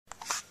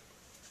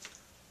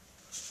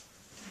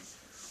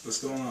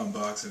What's going on,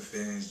 boxing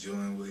fans?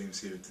 Julian Williams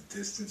here at The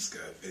Distance.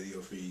 Got a video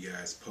for you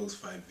guys,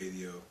 post-fight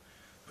video.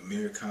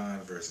 Amir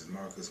versus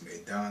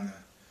Maidana.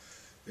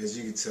 As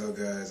you can tell,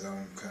 guys,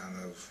 I'm kind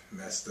of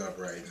messed up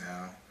right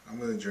now. I'm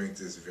going to drink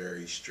this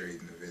very straight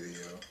in the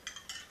video.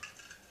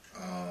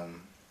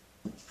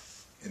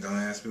 And don't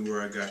ask me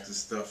where I got this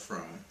stuff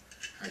from.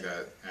 I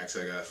got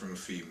it from a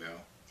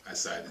female. I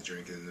decided to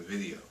drink it in the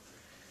video.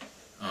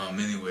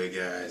 Anyway,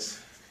 guys,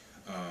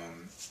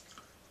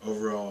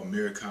 overall,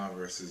 Amir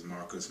versus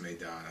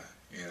Maidana,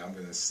 and I'm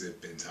gonna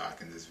sip and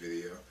talk in this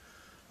video.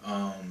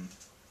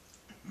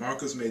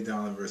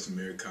 Maidana versus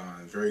Amir,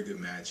 very good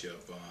matchup.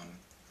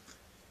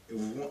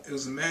 It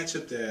was a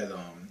matchup that,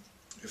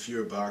 if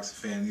you're a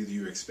boxing fan, either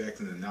you're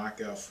expecting a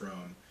knockout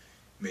from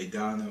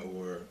Maidana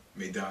or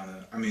Amir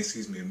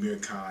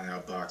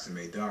outboxing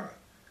Maidana.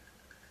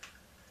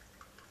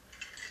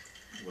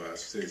 Well,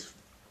 it's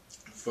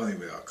funny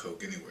without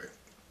Coke anyway.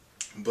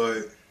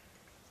 But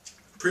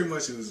pretty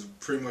much it was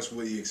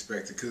what you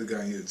expected. Could have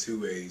gone either two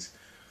ways.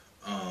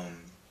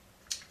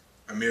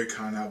 Amir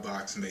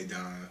outboxing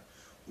Maidana,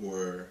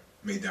 or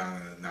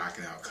Maidana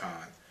knocking out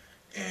Khan.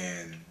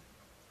 And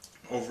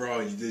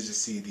overall, you did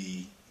just see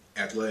the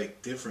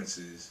athletic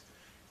differences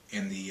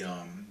and the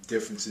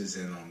differences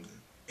in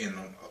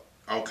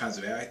all kinds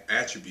of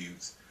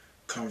attributes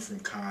coming from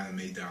Khan and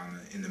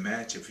Maidana in the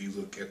match. If you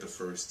look at the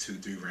first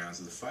 2-3 rounds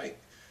of the fight,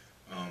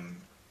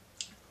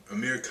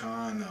 Amir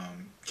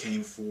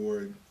came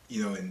forward,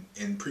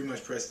 and pretty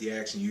much pressed the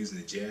action using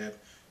the jab,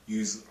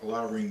 used a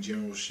lot of ring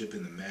generalship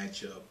in the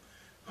matchup,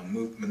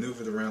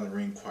 maneuvered around the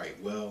ring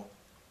quite well,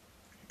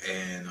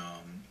 and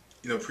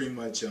pretty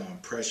much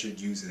pressured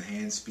using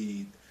hand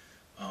speed,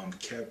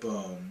 kept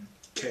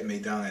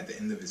Maidana at the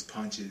end of his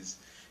punches.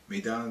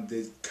 Maidana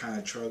did kind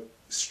of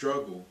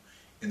struggle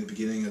in the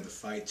beginning of the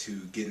fight to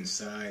get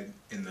inside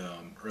in the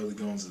early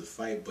goings of the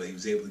fight, but he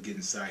was able to get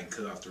inside and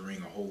cut off the ring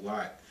a whole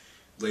lot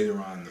later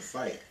on in the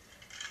fight.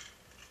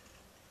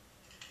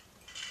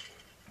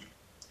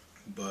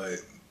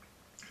 But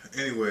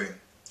anyway,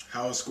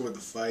 how I scored the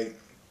fight.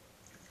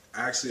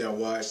 Actually, I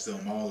watched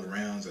all the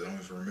rounds. I don't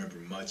even remember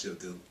much of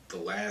the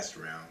last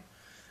round.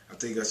 I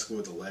think I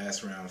scored the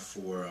last round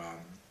for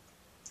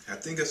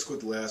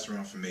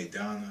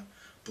Maidana.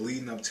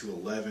 Leading up to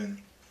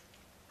 11,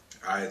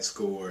 I had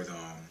scored.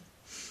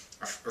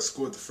 I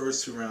scored the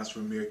first 2 rounds for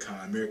Amir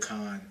Khan. Amir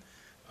Khan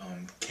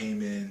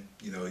came in,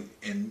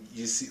 and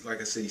you see, like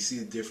I said, you see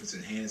the difference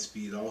in hand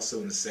speed. Also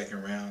in the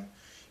second round,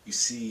 you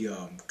see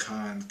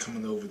Khan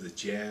coming over the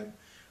jab,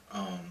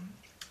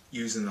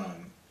 using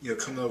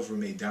coming over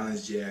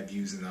Maidana's jab,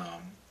 using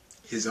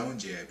his own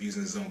jab,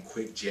 using his own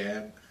quick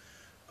jab,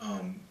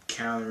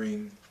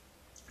 countering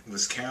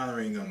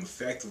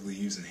effectively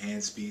using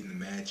hand speed in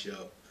the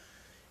matchup.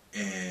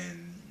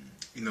 And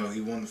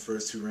he won the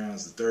first 2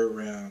 rounds. The third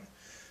round,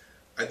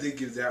 I did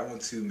give that one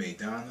to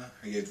Maidana.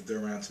 I gave the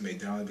third round to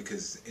Maidana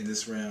because in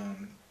this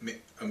round,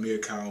 Amir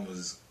Khan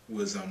was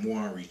more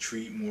on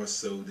retreat, more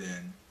so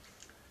than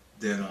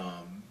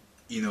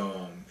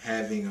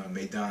having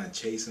Maidana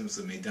chase him.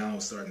 So Maidana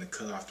was starting to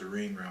cut off the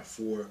ring. Round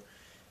 4,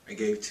 I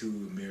gave to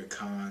Amir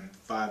Khan.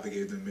 5, I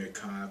gave to Amir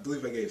Khan. I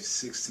believe I gave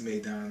 6 to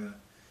Maidana,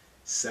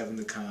 7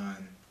 to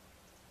Khan,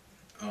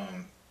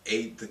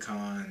 8 to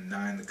Khan,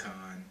 9 to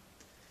Khan.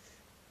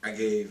 I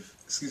take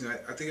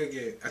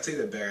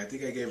that back. I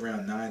think I gave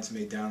around 9 to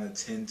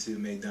Maidana, 10 to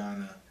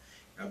Maidana.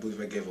 I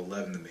believe I gave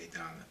 11 to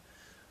Maidana.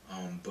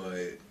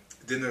 But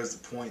then there was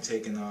the point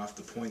taken off,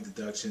 the point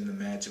deduction in the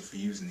matchup for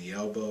using the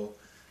elbow.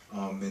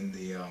 I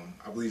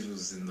believe it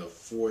was in the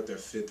 4th or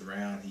 5th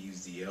round, he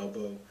used the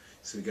elbow.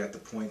 So he got the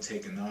point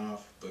taken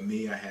off. But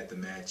me, I had the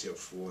matchup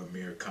for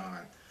Amir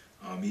Khan,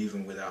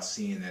 even without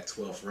seeing that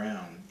 12th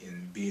round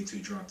and being too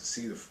drunk to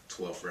see the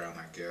 12th round,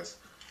 I guess.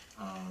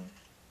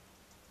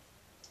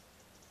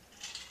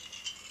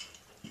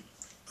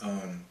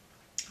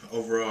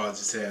 Overall, I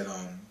just had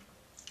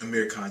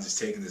Amir Khan just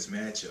taking this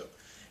matchup.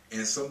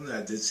 And something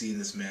that I did see in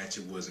this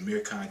matchup was Amir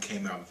Khan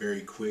came out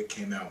very quick,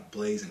 came out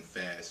blazing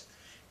fast,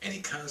 and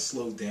he kind of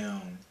slowed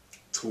down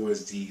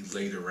towards the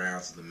later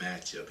rounds of the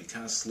matchup. He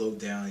kind of slowed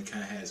down, he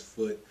kind of had his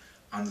foot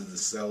under the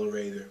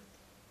accelerator,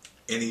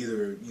 and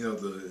either,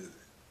 the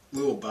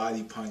little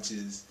body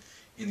punches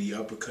and the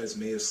uppercuts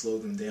may have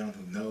slowed him down,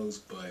 who knows,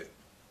 but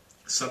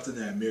something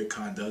that Amir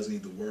Khan does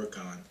need to work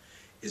on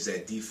is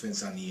that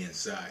defense on the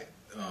inside.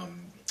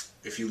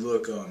 If you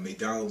look,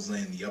 Maidana was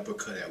laying the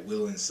uppercut at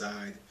will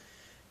inside,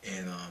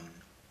 and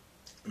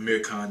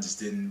Amir Khan just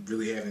didn't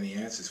really have any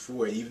answers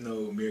for it. Even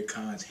though Amir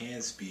Khan's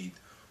hand speed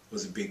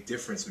was a big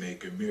difference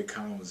maker, Amir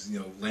Khan was,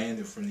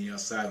 landing from the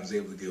outside and was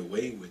able to get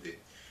away with it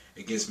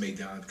against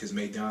Maidana, because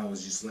Maidana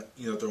was just,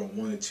 throwing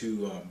 1 or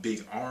 2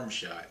 big arm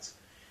shots,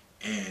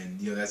 and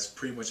that's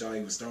pretty much all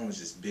he was throwing, was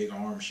just big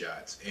arm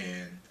shots,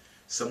 and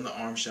some of the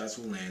arm shots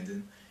were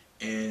landing,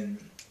 and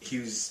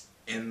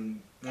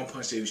one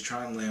punch that he was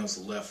trying to land was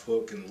the left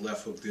hook, and the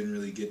left hook didn't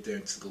really get there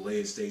until the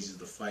later stages of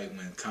the fight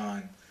when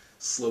Khan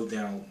slowed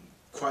down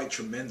quite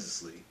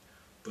tremendously.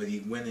 But he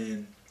went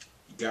in,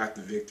 he got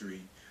the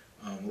victory.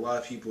 A lot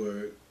of people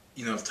are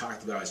have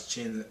talked about his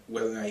chin,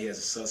 whether or not he has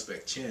a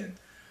suspect chin.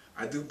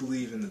 I do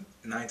believe in the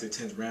 9th or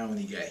 10th round when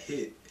he got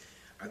hit,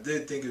 I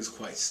did think it was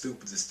quite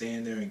stupid to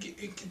stand there and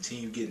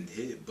continue getting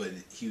hit, but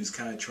he was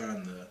kind of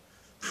trying to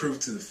prove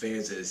to the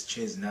fans that his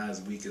chin's not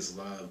as weak as a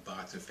lot of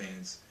boxing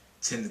fans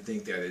tend to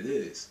think that it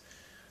is.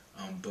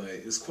 But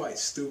it was quite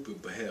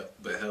stupid. But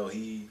hell,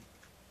 he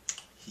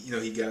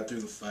got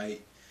through the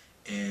fight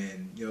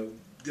and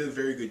did a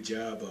very good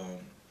job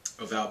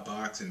of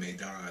outboxing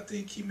Maidana. I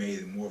think he made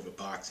it more of a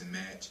boxing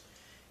match,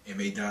 and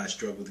Maidana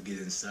struggled to get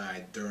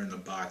inside during the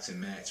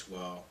boxing match.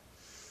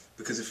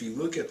 Because if you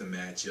look at the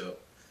matchup,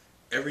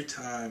 every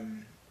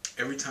time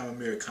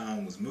Amir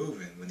Khan was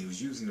moving, when he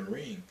was using the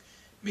ring,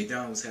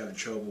 Maidana was having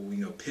trouble,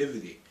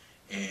 pivoting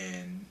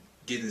and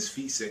getting his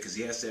feet set, because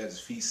he has to have his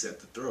feet set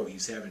to throw. He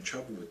was having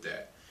trouble with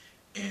that,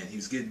 and he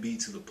was getting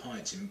beat to the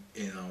punch. And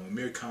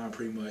Amir Khan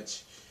pretty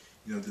much,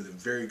 did a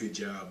very good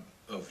job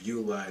of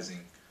utilizing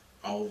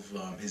all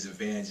of his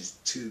advantages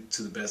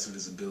to the best of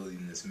his ability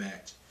in this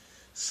match.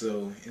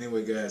 So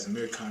anyway, guys,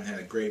 Amir Khan had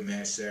a great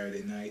match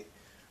Saturday night.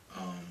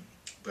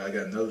 But I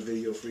got another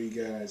video for you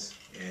guys,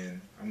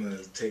 and I'm going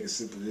to take a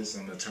sip of this.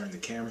 I'm going to turn the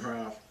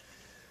camera off.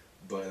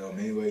 But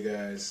anyway,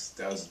 guys,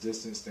 that was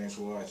Distance. Thanks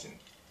for watching.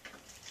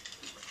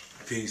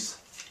 Peace.